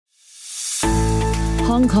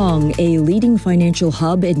Hong Kong, a leading financial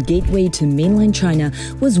hub and gateway to mainland China,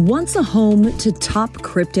 was once a home to top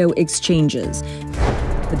crypto exchanges.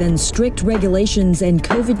 But then strict regulations and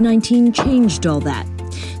COVID-19 changed all that.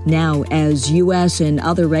 Now, as U.S. and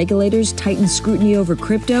other regulators tighten scrutiny over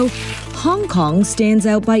crypto, Hong Kong stands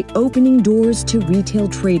out by opening doors to retail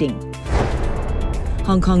trading.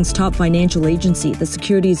 Hong Kong's top financial agency, the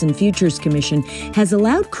Securities and Futures Commission, has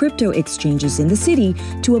allowed crypto exchanges in the city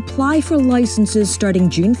to apply for licenses starting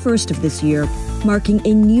June 1st of this year, marking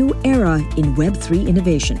a new era in Web3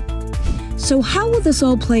 innovation. So how will this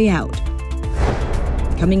all play out?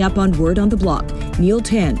 Coming up on Word on the Block, Neil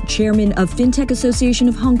Tan, chairman of FinTech Association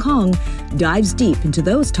of Hong Kong, dives deep into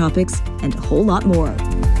those topics and a whole lot more.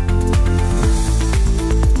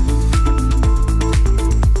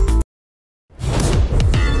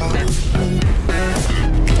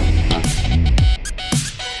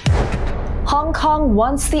 Hong Kong,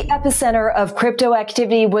 once the epicenter of crypto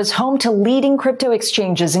activity, was home to leading crypto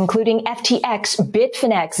exchanges, including FTX,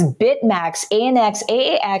 Bitfinex, BitMax, ANX,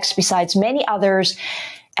 AAX, besides many others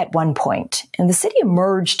at one point. And the city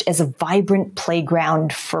emerged as a vibrant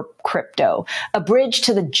playground for crypto, a bridge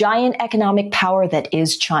to the giant economic power that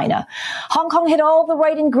is China. Hong Kong had all the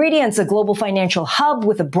right ingredients, a global financial hub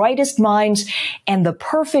with the brightest minds and the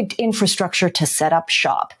perfect infrastructure to set up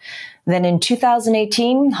shop. Then in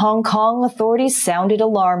 2018, Hong Kong authorities sounded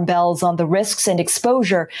alarm bells on the risks and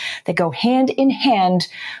exposure that go hand in hand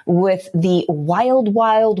with the wild,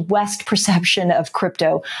 wild west perception of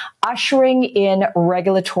crypto, ushering in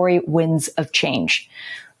regulatory winds of change.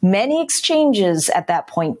 Many exchanges at that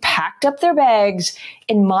point packed up their bags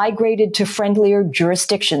and migrated to friendlier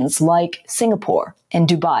jurisdictions like Singapore and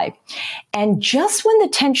Dubai. And just when the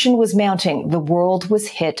tension was mounting, the world was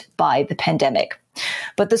hit by the pandemic.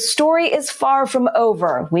 But the story is far from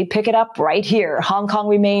over. We pick it up right here. Hong Kong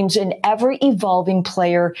remains an ever-evolving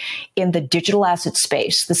player in the digital asset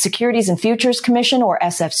space. The Securities and Futures Commission, or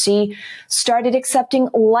SFC, started accepting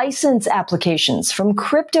license applications from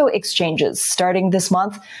crypto exchanges starting this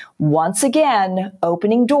month, once again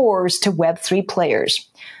opening doors to Web3 players.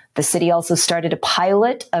 The city also started a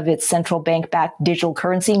pilot of its central bank-backed digital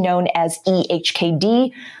currency known as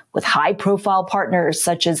EHKD, with high-profile partners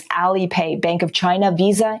such as Alipay, Bank of China,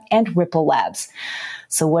 Visa, and Ripple Labs.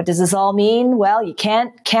 So what does this all mean? Well, you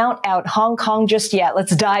can't count out Hong Kong just yet.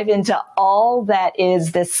 Let's dive into all that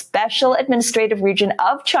is this special administrative region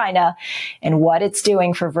of China and what it's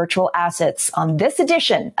doing for virtual assets on this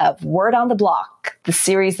edition of Word on the Block, the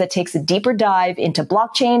series that takes a deeper dive into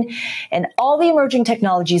blockchain and all the emerging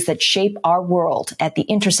technologies that shape our world at the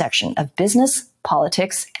intersection of business,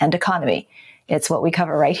 politics, and economy. It's what we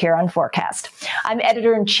cover right here on Forkast. I'm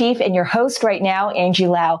Editor-in-Chief and your host right now, Angie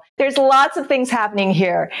Lau. There's lots of things happening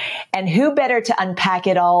here. And who better to unpack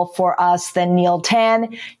it all for us than Neil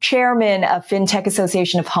Tan, chairman of FinTech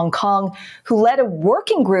Association of Hong Kong, who led a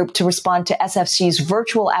working group to respond to SFC's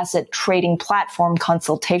virtual asset trading platform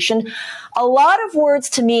consultation. A lot of words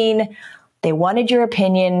to mean they wanted your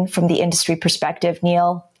opinion from the industry perspective,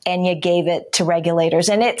 Neil, and you gave it to regulators.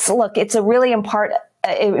 And it's a really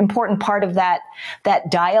important part of that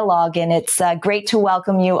dialogue, and it's great to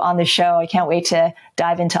welcome you on the show. I can't wait to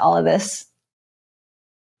dive into all of this.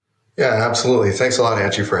 Yeah, absolutely. Thanks a lot,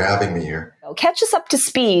 Angie, for having me here. Catch us up to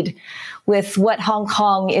speed with what Hong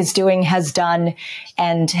Kong is doing, has done,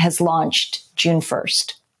 and has launched June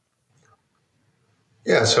 1st.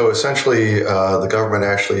 Yeah, so essentially, the government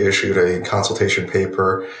actually issued a consultation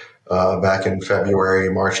paper back in February,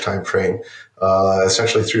 March timeframe,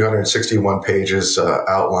 essentially 361 pages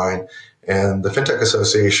outline. And the FinTech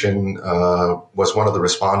Association was one of the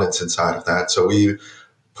respondents inside of that. So we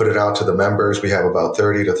put it out to the members. We have about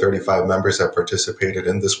 30 to 35 members that participated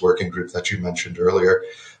in this working group that you mentioned earlier,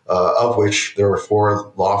 of which there were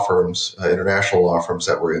 4 law firms, international law firms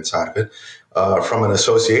that were inside of it. From an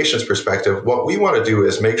association's perspective, what we want to do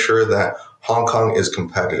is make sure that Hong Kong is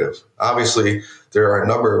competitive. Obviously, there are a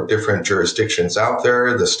number of different jurisdictions out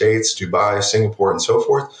there, the States, Dubai, Singapore, and so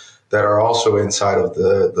forth, that are also inside of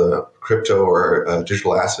the crypto or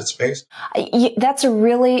digital asset space. That's a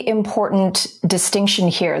really important distinction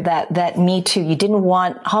here that me too.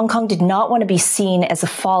 Hong Kong did not want to be seen as a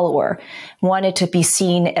follower, wanted to be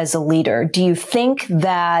seen as a leader. Do you think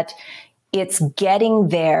that it's getting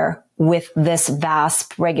there with this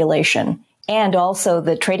VASP regulation and also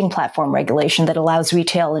the trading platform regulation that allows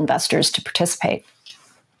retail investors to participate?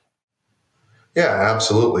 Yeah,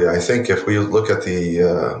 absolutely. I think if we look at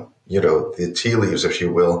the tea leaves, if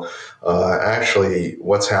you will, actually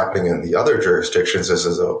what's happening in the other jurisdictions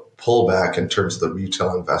is a pullback in terms of the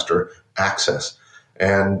retail investor access.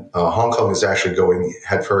 And Hong Kong is actually going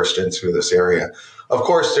headfirst into this area. Of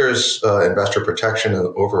course, there's investor protection and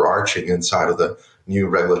overarching inside of the new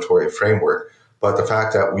regulatory framework. But the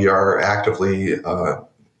fact that we are actively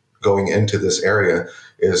going into this area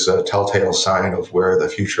is a telltale sign of where the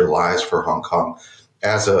future lies for Hong Kong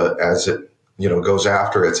as it goes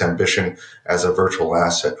after its ambition as a virtual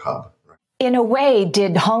asset hub. In a way,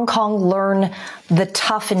 did Hong Kong learn the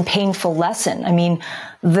tough and painful lesson? I mean,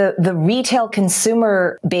 the retail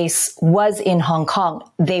consumer base was in Hong Kong.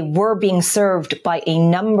 They were being served by a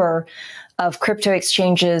number of crypto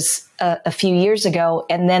exchanges a few years ago,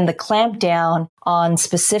 and then the clampdown on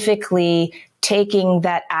specifically taking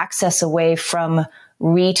that access away from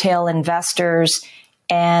retail investors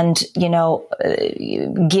and,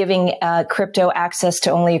 giving crypto access to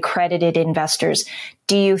only accredited investors.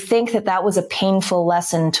 Do you think that was a painful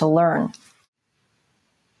lesson to learn?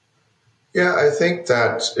 Yeah, I think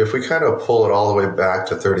that if we kind of pull it all the way back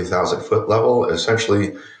to 30,000 foot level,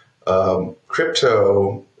 essentially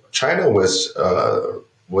crypto, China was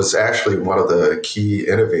actually one of the key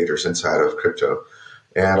innovators inside of crypto.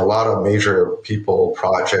 And a lot of major people,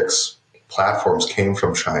 projects, platforms came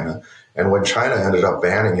from China. And when China ended up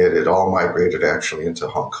banning it, it all migrated actually into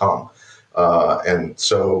Hong Kong. And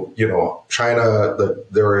so, China,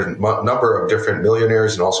 there were a number of different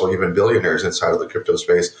millionaires and also even billionaires inside of the crypto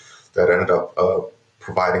space that ended up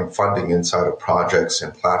providing funding inside of projects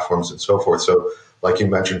and platforms and so forth. So like you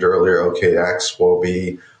mentioned earlier, OKX will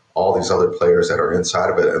be all these other players that are inside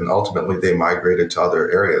of it. And ultimately, they migrated to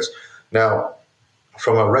other areas. Now,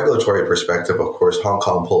 from a regulatory perspective, of course, Hong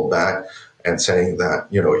Kong pulled back and saying that,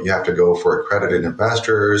 you have to go for accredited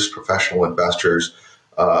investors, professional investors.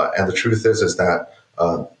 And the truth is that,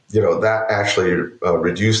 that actually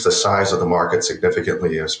reduced the size of the market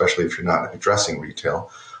significantly, especially if you're not addressing retail.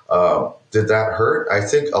 Did that hurt? I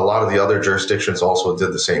think a lot of the other jurisdictions also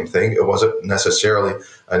did the same thing. It wasn't necessarily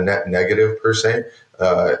a net negative per se.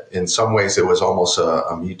 In some ways, it was almost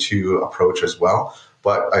a Me Too approach as well.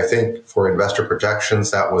 But I think for investor protections,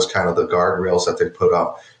 that was kind of the guardrails that they put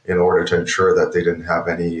up in order to ensure that they didn't have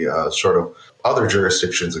any sort of other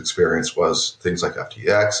jurisdictions experience was things like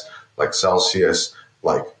FTX, like Celsius,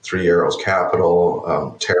 like Three Arrows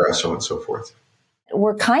Capital, Terra, so on and so forth.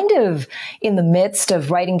 We're kind of in the midst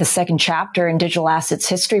of writing the second chapter in Digital Assets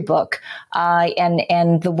History book.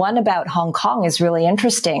 And the one about Hong Kong is really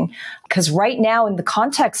interesting because right now in the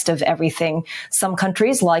context of everything, some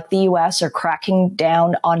countries like the US are cracking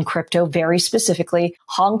down on crypto very specifically.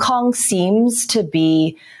 Hong Kong seems to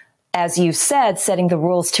be, as you said, setting the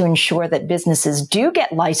rules to ensure that businesses do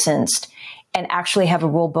get licensed and actually have a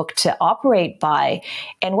rule book to operate by.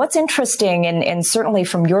 And what's interesting, and certainly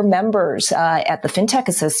from your members at the FinTech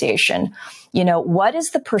Association, what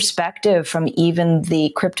is the perspective from even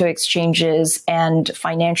the crypto exchanges and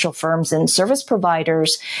financial firms and service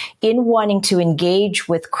providers in wanting to engage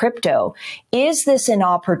with crypto? Is this an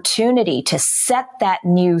opportunity to set that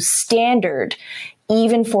new standard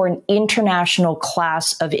even for an international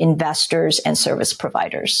class of investors and service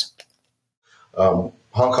providers?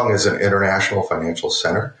 Hong Kong is an international financial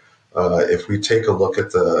center. If we take a look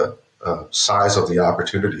at the size of the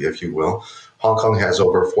opportunity, if you will, Hong Kong has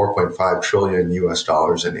over 4.5 trillion US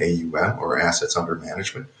dollars in AUM, or assets under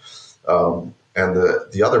management. And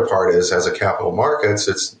the other part is, as a capital markets,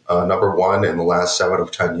 it's number one in the last 7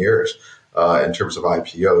 of 10 years in terms of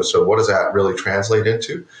IPOs. So what does that really translate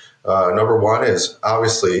into? Number one is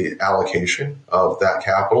obviously allocation of that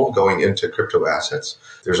capital going into crypto assets.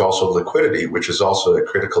 There's also liquidity, which is also a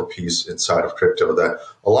critical piece inside of crypto that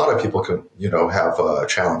a lot of people can, have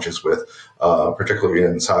challenges with, particularly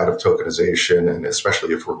inside of tokenization. And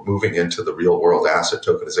especially if we're moving into the real world asset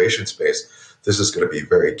tokenization space, this is going to be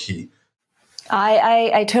very key.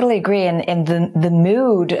 I totally agree. And the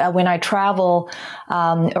mood when I travel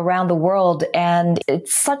around the world, and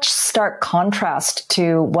it's such stark contrast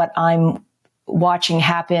to what I'm watching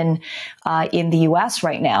happen in the US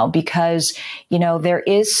right now, because, there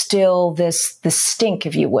is still this stink,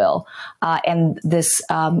 if you will, and this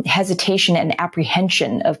hesitation and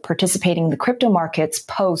apprehension of participating in the crypto markets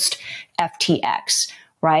post FTX,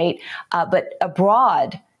 right? But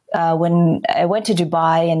abroad, when I went to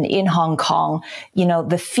Dubai and in Hong Kong,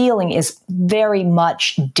 the feeling is very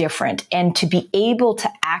much different. And to be able to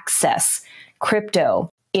access crypto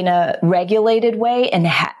in a regulated way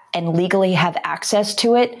and legally have access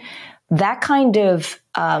to it, that kind of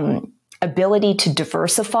ability to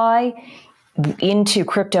diversify into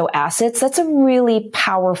crypto assets, that's a really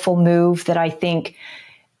powerful move that I think,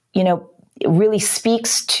 really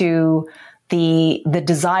speaks to the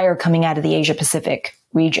desire coming out of the Asia Pacific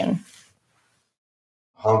region.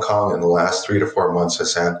 Hong Kong in the last 3 to 4 months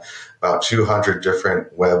has had about 200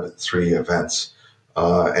 different Web3 events.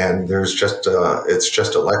 And there's just it's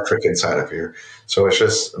just electric inside of here. So it's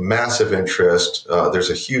just massive interest. There's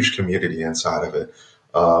a huge community inside of it,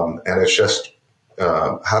 and it's just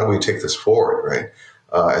how do we take this forward, right?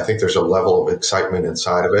 I think there's a level of excitement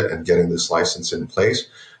inside of it and getting this license in place.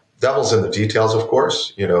 Devil's in the details, of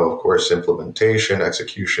course. Of course, implementation,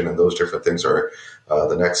 execution, and those different things are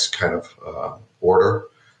the next kind of order.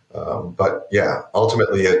 But yeah,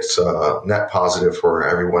 ultimately, it's net positive for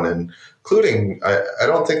everyone, including, I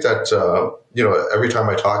don't think that, every time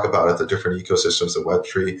I talk about it, the different ecosystems, the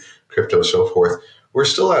Web3, crypto, so forth, we're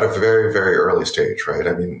still at a very, very early stage, right?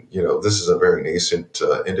 I mean, this is a very nascent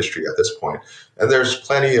industry at this point, and there's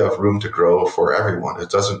plenty of room to grow for everyone. It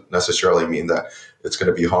doesn't necessarily mean that it's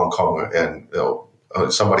going to be Hong Kong and,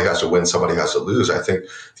 somebody has to win, somebody has to lose. I think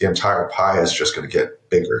the entire pie is just going to get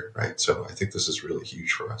bigger, right? So I think this is really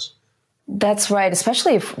huge for us. That's right.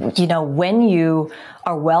 Especially if, when you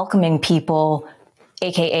are welcoming people,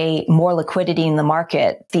 AKA more liquidity in the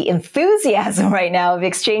market, the enthusiasm right now of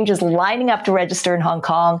exchanges lining up to register in Hong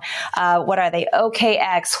Kong. What are they?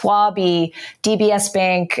 OKX, Huobi, DBS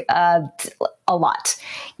Bank, a lot.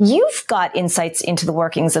 You've got insights into the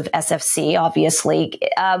workings of SFC, obviously.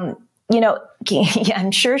 I'm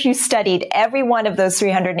sure you studied every one of those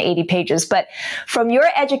 380 pages, but from your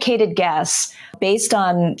educated guess, based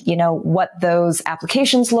on, what those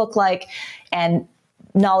applications look like and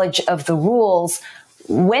knowledge of the rules,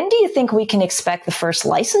 when do you think we can expect the first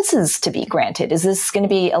licenses to be granted? Is this going to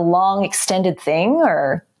be a long, extended thing,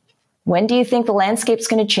 or when do you think the landscape's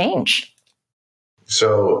going to change?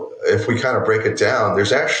 So if we kind of break it down,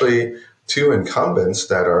 there's actually two incumbents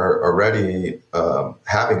that are already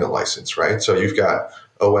having a license, right? So you've got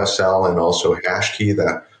OSL and also Hashkey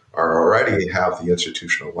that already have the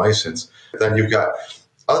institutional license. Then you've got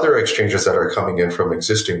other exchanges that are coming in from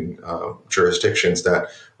existing jurisdictions that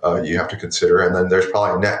you have to consider. And then there's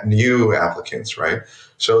probably net new applicants, right?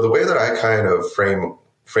 So the way that I kind of frame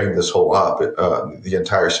this whole up, the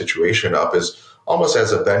entire situation up, is almost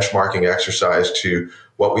as a benchmarking exercise to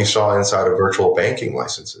what we saw inside of virtual banking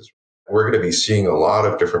licenses. We're going to be seeing a lot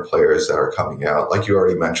of different players that are coming out. Like you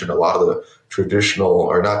already mentioned, a lot of the traditional,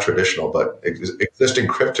 or not traditional, but existing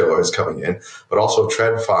crypto is coming in, but also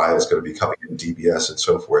TradFi is going to be coming in, DBS and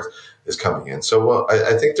so forth is coming in. So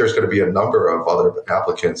I think there's going to be a number of other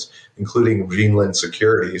applicants, including Greenland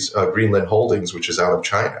Securities, Greenland Holdings, which is out of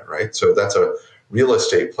China, right? So that's a real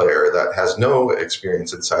estate player that has no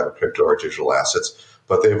experience inside of crypto or digital assets,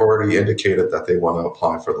 but they've already indicated that they want to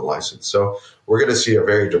apply for the license. So we're going to see a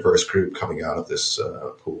very diverse group coming out of this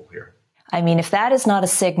pool here. I mean, if that is not a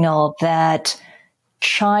signal that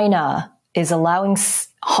China is allowing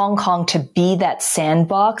Hong Kong to be that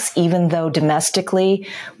sandbox, even though domestically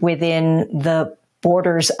within the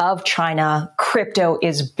borders of China, crypto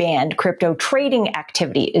is banned, crypto trading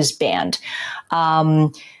activity is banned,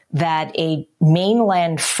 that a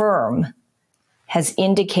mainland firm has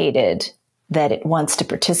indicated that it wants to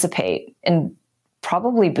participate and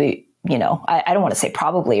probably be, I don't want to say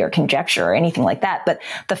probably or conjecture or anything like that, but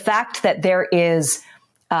the fact that there is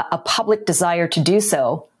a public desire to do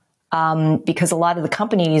so, because a lot of the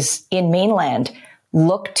companies in mainland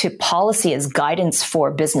look to policy as guidance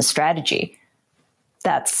for business strategy.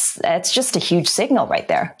 That's just a huge signal right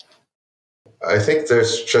there. I think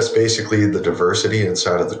there's just basically the diversity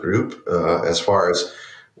inside of the group, as far as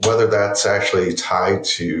whether that's actually tied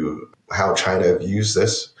to how China views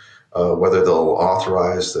this, whether they'll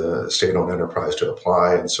authorize the state-owned enterprise to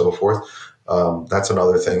apply and so forth. That's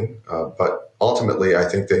another thing. But ultimately, I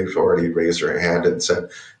think they've already raised their hand and said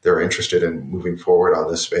they're interested in moving forward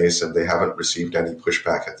on this space, and they haven't received any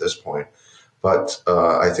pushback at this point. But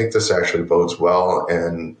I think this actually bodes well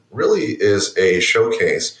and really is a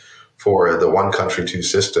showcase for the one country, two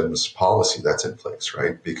systems policy that's in place,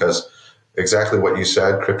 right? Because exactly what you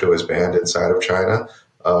said, crypto is banned inside of China.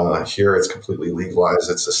 Here it's completely legalized.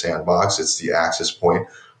 It's the sandbox. It's the access point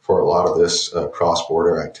for a lot of this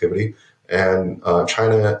cross-border activity. And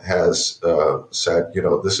China has said,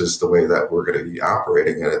 this is the way that we're going to be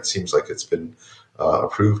operating. And it seems like it's been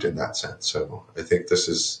approved in that sense. So I think this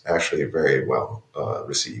is actually very well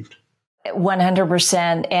received.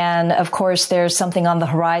 100%. And of course, there's something on the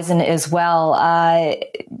horizon as well.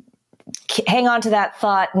 Hang on to that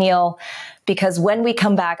thought, Neil, because when we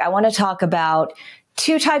come back, I want to talk about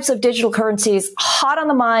two types of digital currencies hot on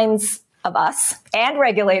the minds of us and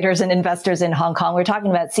regulators and investors in Hong Kong. We're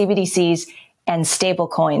talking about CBDCs and stable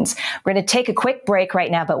coins. We're going to take a quick break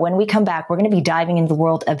right now, but when we come back, we're going to be diving into the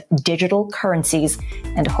world of digital currencies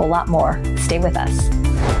and a whole lot more. Stay with us.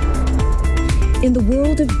 In the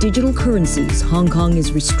world of digital currencies, Hong Kong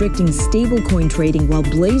is restricting stablecoin trading while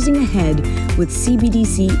blazing ahead with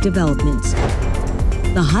CBDC developments.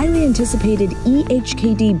 The highly anticipated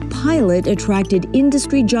EHKD pilot attracted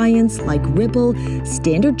industry giants like Ripple,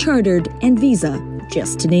 Standard Chartered, and Visa,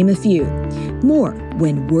 just to name a few. More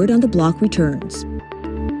when Word on the Block returns.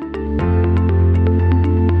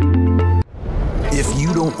 If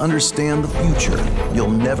you don't understand the future, you'll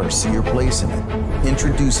never see your place in it.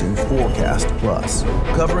 Introducing Forkast Plus,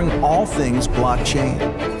 covering all things blockchain,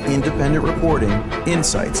 independent reporting,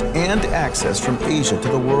 insights, and access from Asia to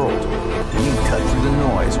the world. We cut through the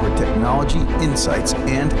noise where technology, insights,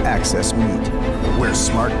 and access meet, where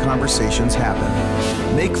smart conversations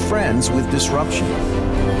happen. Make friends with disruption.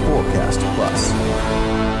 Forkast Plus.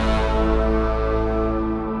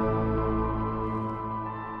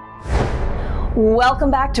 Welcome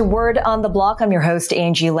back to Word on the Block. I'm your host,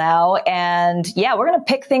 Angie Lau. And yeah, we're going to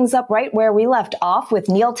pick things up right where we left off with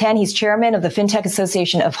Neil Tan. He's chairman of the FinTech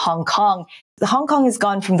Association of Hong Kong. Hong Kong has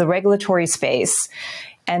gone from the regulatory space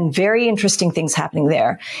and very interesting things happening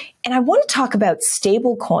there. And I want to talk about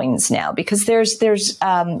stable coins now because there's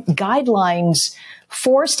guidelines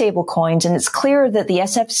for stable coins, and it's clear that the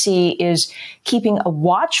SFC is keeping a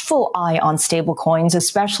watchful eye on stable coins,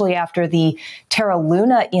 especially after the Terra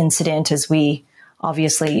Luna incident, as we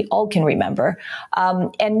obviously all can remember.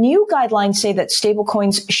 And new guidelines say that stable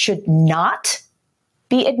coins should not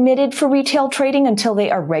be admitted for retail trading until they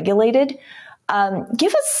are regulated.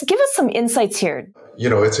 Give us some insights here. You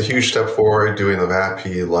know, it's a huge step forward doing the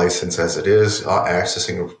VAPI license as it is,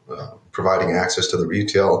 providing access to the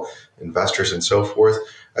retail investors and so forth.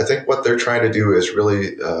 I think what they're trying to do is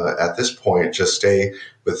really, at this point, just stay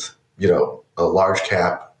with, a large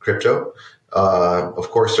cap crypto. Of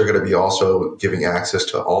course, they're going to be also giving access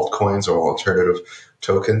to altcoins or alternative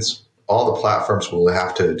tokens. All the platforms will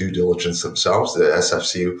have to do diligence themselves. The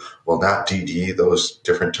SFC will not DD those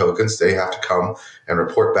different tokens. They have to come and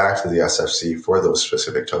report back to the SFC for those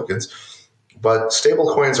specific tokens. But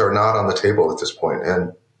stable coins are not on the table at this point.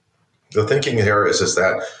 And the thinking here is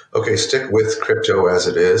that, okay, stick with crypto as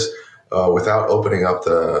it is without opening up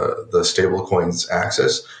the stable coins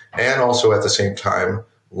access, and also at the same time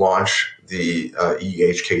launch the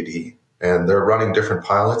EHKD. And they're running different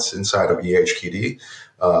pilots inside of EHKD,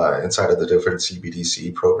 inside of the different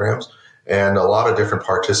CBDC programs, and a lot of different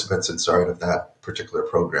participants inside of that particular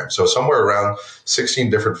program. So somewhere around 16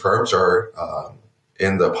 different firms are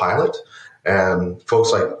in the pilot, and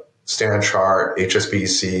folks like Standard Chartered,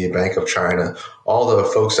 HSBC, Bank of China, all the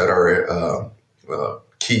folks that are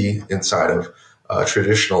key inside of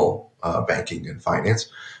traditional banking and finance.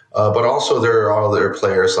 But also there are other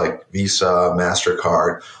players like Visa,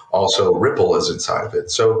 MasterCard, also Ripple is inside of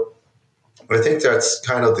it. So I think that's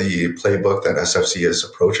kind of the playbook that SFC is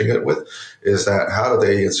approaching it with, is that how do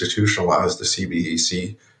they institutionalize the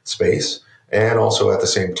CBDC space and also at the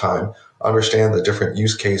same time understand the different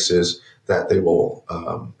use cases that they will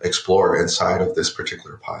explore inside of this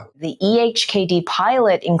particular pilot. The EHKD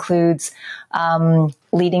pilot includes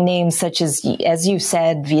leading names such as you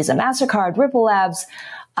said, Visa, MasterCard, Ripple Labs,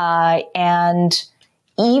 and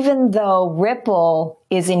even though Ripple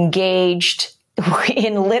is engaged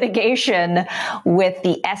in litigation with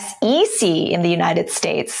the SEC in the United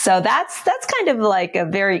States. So that's kind of like a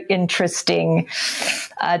very interesting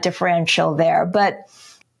differential there. But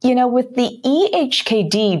with the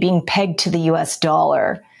EHKD being pegged to the US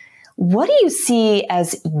dollar, what do you see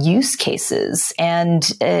as use cases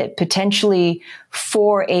and potentially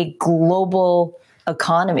for a global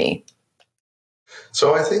economy?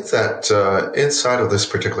 So I think that inside of this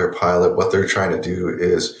particular pilot, what they're trying to do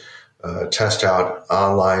is test out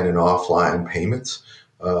online and offline payments.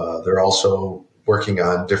 They're also working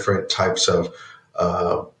on different types of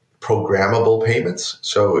programmable payments.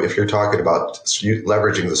 So if you're talking about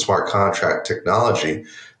leveraging the smart contract technology,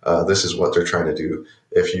 this is what they're trying to do.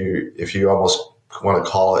 If you almost want to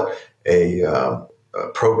call it a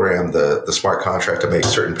program the smart contract to make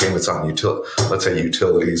certain payments on let's say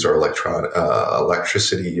utilities or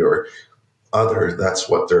electricity or other, that's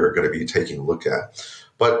what they're going to be taking a look at.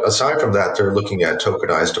 But aside from that, they're looking at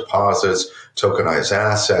tokenized deposits, tokenized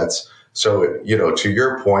assets. So, to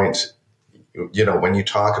your point, when you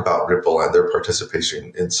talk about Ripple and their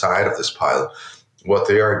participation inside of this pilot, what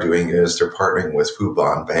they are doing is they're partnering with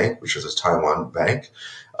Fubon Bank, which is a Taiwan bank,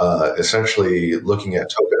 essentially looking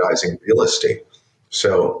at tokenizing real estate.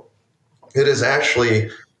 So it is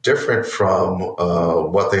actually different from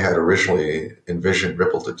what they had originally envisioned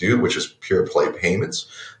Ripple to do, which is pure play payments.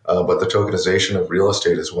 But the tokenization of real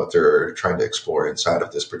estate is what they're trying to explore inside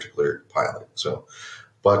of this particular pilot. So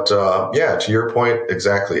But yeah, to your point,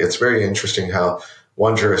 exactly. It's very interesting how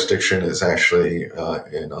one jurisdiction is actually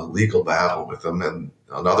in a legal battle with them, and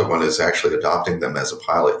another one is actually adopting them as a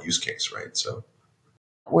pilot use case, right? So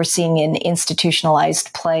we're seeing an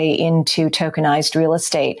institutionalized play into tokenized real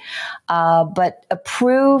estate. But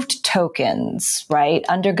approved tokens, right,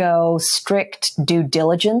 undergo strict due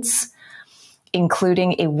diligence,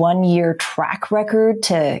 including a 1-year track record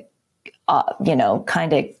to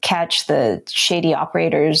kind of catch the shady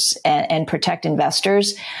operators and protect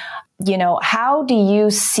investors. How do you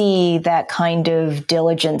see that kind of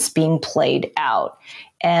diligence being played out?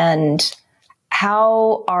 And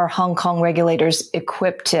how are Hong Kong regulators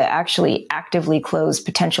equipped to actually actively close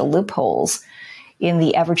potential loopholes in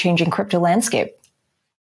the ever-changing crypto landscape?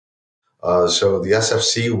 So the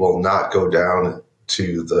SFC will not go down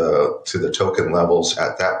to the token levels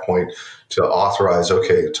at that point to authorize,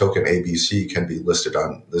 okay, token ABC can be listed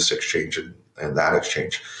on this exchange and that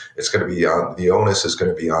exchange. It's going to be the onus is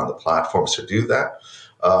going to be on the platforms to do that.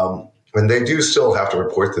 And they do still have to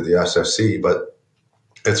report to the SFC, but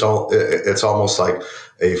it's almost like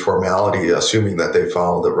a formality, assuming that they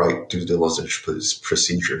follow the right due diligence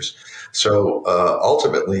procedures. So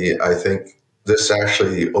ultimately, I think this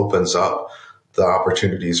actually opens up the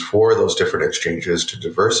opportunities for those different exchanges to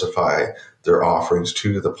diversify their offerings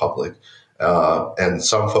to the public. And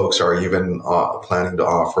some folks are even planning to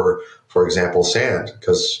offer, for example, Sand,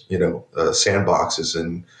 because, Sandbox is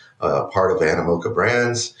in part of Animoca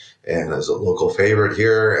Brands and is a local favorite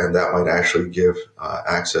here. And that might actually give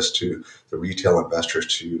access to the retail investors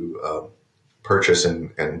to purchase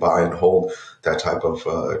and buy and hold that type of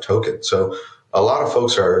token. So a lot of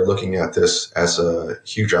folks are looking at this as a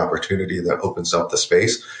huge opportunity that opens up the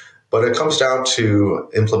space, but it comes down to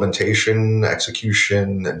implementation,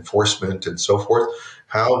 execution, enforcement, and so forth.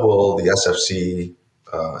 How will the SFC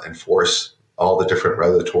enforce all the different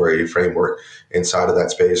regulatory framework inside of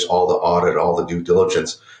that space, all the audit, all the due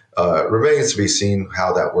diligence? Remains to be seen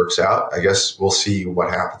how that works out. I guess we'll see what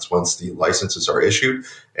happens once the licenses are issued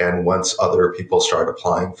and once other people start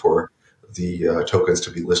applying for the tokens to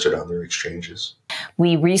be listed on their exchanges.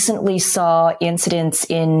 We recently saw incidents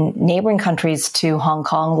in neighboring countries to Hong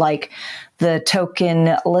Kong, like the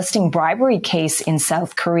token listing bribery case in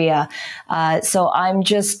South Korea. So I'm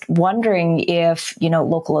just wondering if,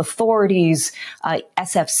 local authorities,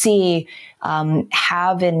 SFC,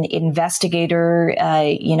 have an investigator,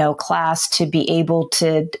 class to be able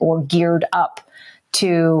to, or geared up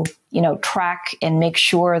to, track and make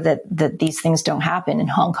sure that these things don't happen in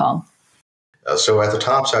Hong Kong. So at the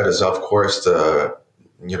top side is, of course, the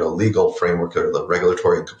legal framework or the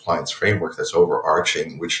regulatory and compliance framework that's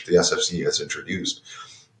overarching, which the SFC has introduced.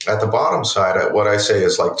 At the bottom side, what I say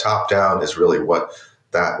is like top down is really what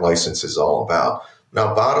that license is all about.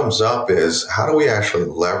 Now, bottoms up is how do we actually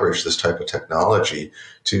leverage this type of technology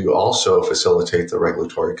to also facilitate the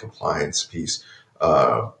regulatory compliance piece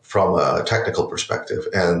from a technical perspective.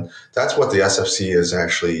 And that's what the SFC is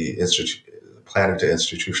actually planning to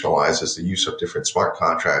institutionalize, is the use of different smart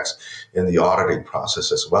contracts in the auditing process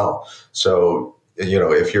as well. So,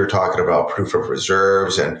 if you're talking about proof of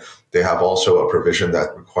reserves, and they have also a provision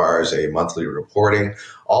that requires a monthly reporting,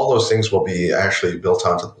 all those things will be actually built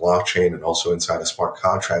onto the blockchain and also inside of smart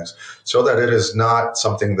contracts, so that it is not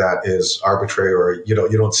something that is arbitrary or, you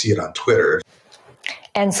don't see it on Twitter.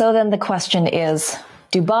 And so then the question is,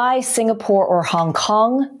 Dubai, Singapore, or Hong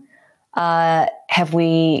Kong?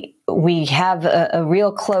 We have a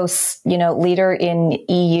real close, leader in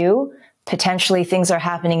EU. Potentially things are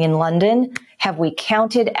happening in London. Have we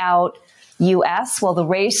counted out US? Well, the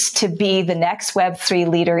race to be the next Web3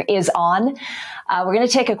 leader is on. We're going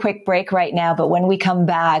to take a quick break right now, but when we come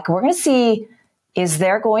back, we're going to see, is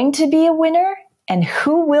there going to be a winner? And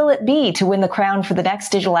who will it be to win the crown for the next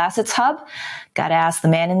digital assets hub? Got to ask the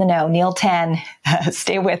man in the know, Neil Tan.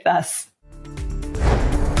 Stay with us.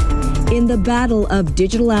 In the battle of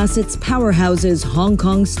digital assets powerhouses, Hong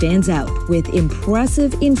Kong stands out with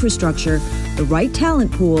impressive infrastructure, the right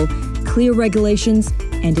talent pool, clear regulations,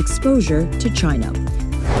 and exposure to China.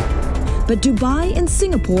 But Dubai and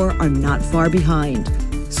Singapore are not far behind.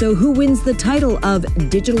 So who wins the title of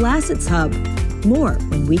Digital Assets Hub? More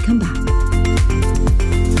when we come back.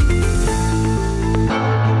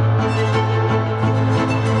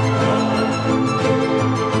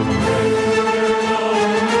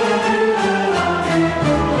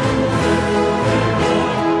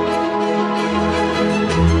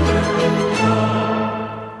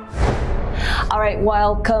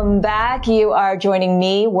 Welcome back. You are joining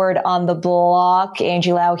me, Word on the Block,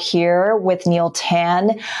 Angie Lau here with Neil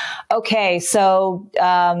Tan. Okay, so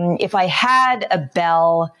if I had a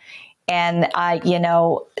bell And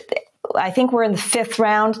I think we're in the 5th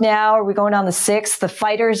round now. Are we going on the 6th? The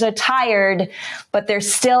fighters are tired, but they're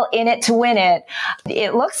still in it to win it.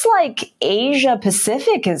 It looks like Asia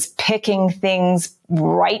Pacific is picking things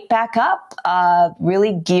right back up,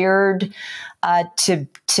 really geared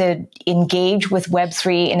to engage with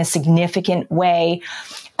Web3 in a significant way,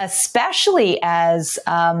 especially as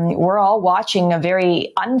we're all watching a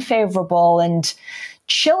very unfavorable and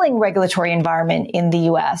chilling regulatory environment in the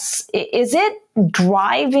US. Is it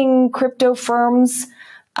driving crypto firms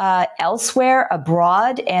elsewhere,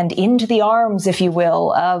 abroad, and into the arms, if you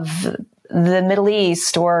will, of the Middle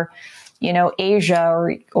East or,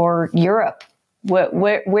 Asia or Europe? What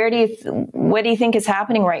do you think is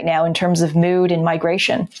happening right now in terms of mood and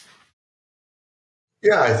migration?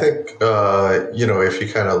 Yeah, I think, if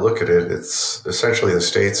you kind of look at it, it's essentially the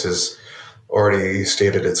States has already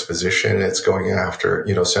stated its position. It's going after,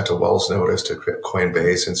 sent a Wells notice to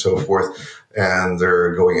Coinbase and so forth, and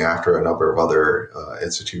they're going after a number of other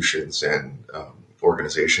institutions and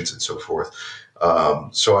organizations and so forth.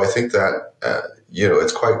 So I think that,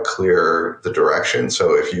 it's quite clear the direction.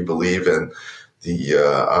 So if you believe in the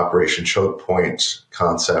Operation Choke Point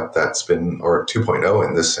concept that's been, or 2.0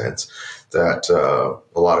 in this sense, that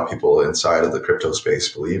a lot of people inside of the crypto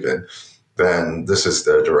space believe in, then this is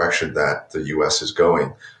the direction that the U.S. is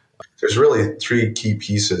going. There's really 3 key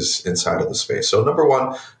pieces inside of the space. So number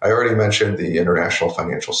one, I already mentioned the International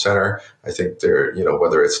Financial Center. I think they're,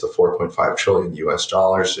 whether it's the $4.5 trillion US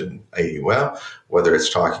dollars in AUM, whether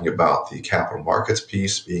it's talking about the capital markets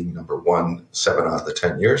piece being number 1, 7 out of the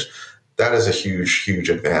 10 years, that is a huge, huge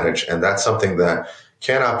advantage. And that's something that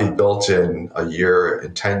cannot be built in a year,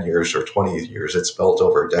 in 10 years or 20 years. It's built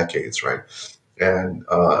over decades, right? And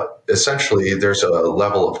essentially, there's a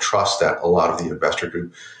level of trust that a lot of the investor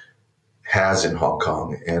group has in Hong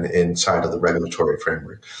Kong and inside of the regulatory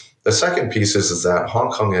framework. The second piece is that Hong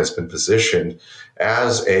Kong has been positioned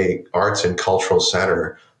as a arts and cultural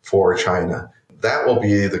center for China. That will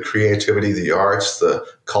be the creativity, the arts, the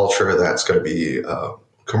culture that's going to be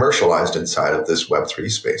commercialized inside of this Web3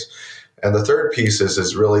 space. And the third piece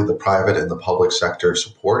is really the private and the public sector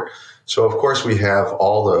support. So, of course, we have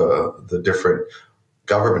all the different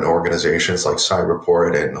government organizations like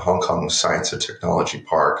Cyberport and Hong Kong Science and Technology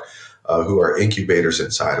Park, who are incubators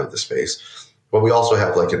inside of the space. But we also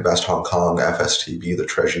have like Invest Hong Kong, FSTB, the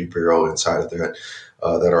Treasury Bureau inside of that,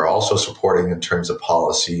 that are also supporting in terms of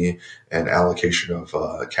policy and allocation of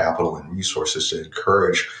capital and resources to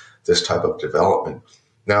encourage this type of development.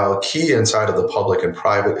 Now, key inside of the public and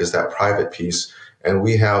private is that private piece. And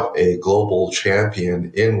we have a global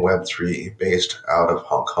champion in Web3 based out of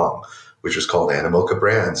Hong Kong, which is called Animoca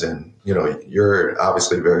Brands. And, you're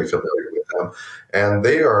obviously very familiar with them. And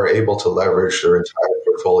they are able to leverage their entire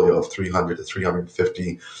portfolio of 300 to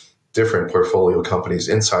 350 different portfolio companies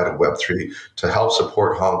inside of Web3 to help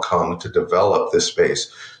support Hong Kong to develop this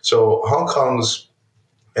space. So Hong Kong's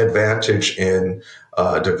advantage in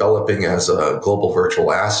developing as a global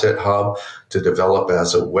virtual asset hub, to develop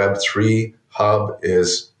as a Web3 hub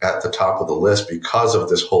is at the top of the list because of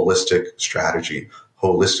this holistic strategy,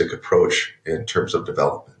 holistic approach in terms of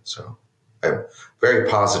development. So I'm very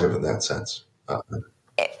positive in that sense.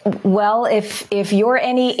 Well, if you're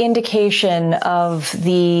any indication of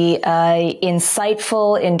the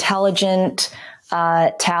insightful, intelligent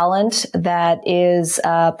talent that is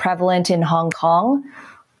prevalent in Hong Kong,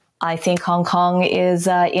 I think Hong Kong is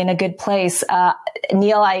in a good place.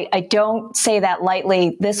 Neil, I don't say that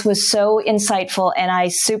lightly. This was so insightful, and I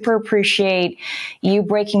super appreciate you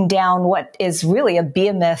breaking down what is really a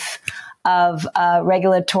behemoth of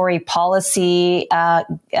regulatory policy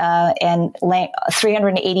and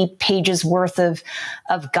 380 pages worth of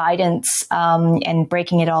guidance and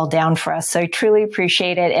breaking it all down for us. So I truly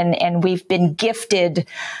appreciate it. And we've been gifted,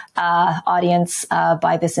 audience,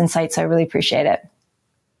 by this insight. So I really appreciate it.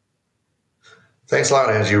 Thanks a lot,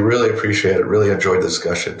 Angie. Really appreciate it. Really enjoyed the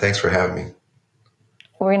discussion. Thanks for having me.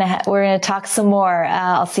 We're gonna talk some more.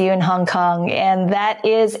 I'll see you in Hong Kong. And that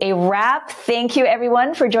is a wrap. Thank you,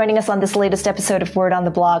 everyone, for joining us on this latest episode of Word on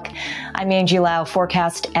the Block. I'm Angie Lau,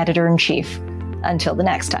 Forkast Editor-in-Chief. Until the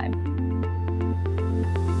next time.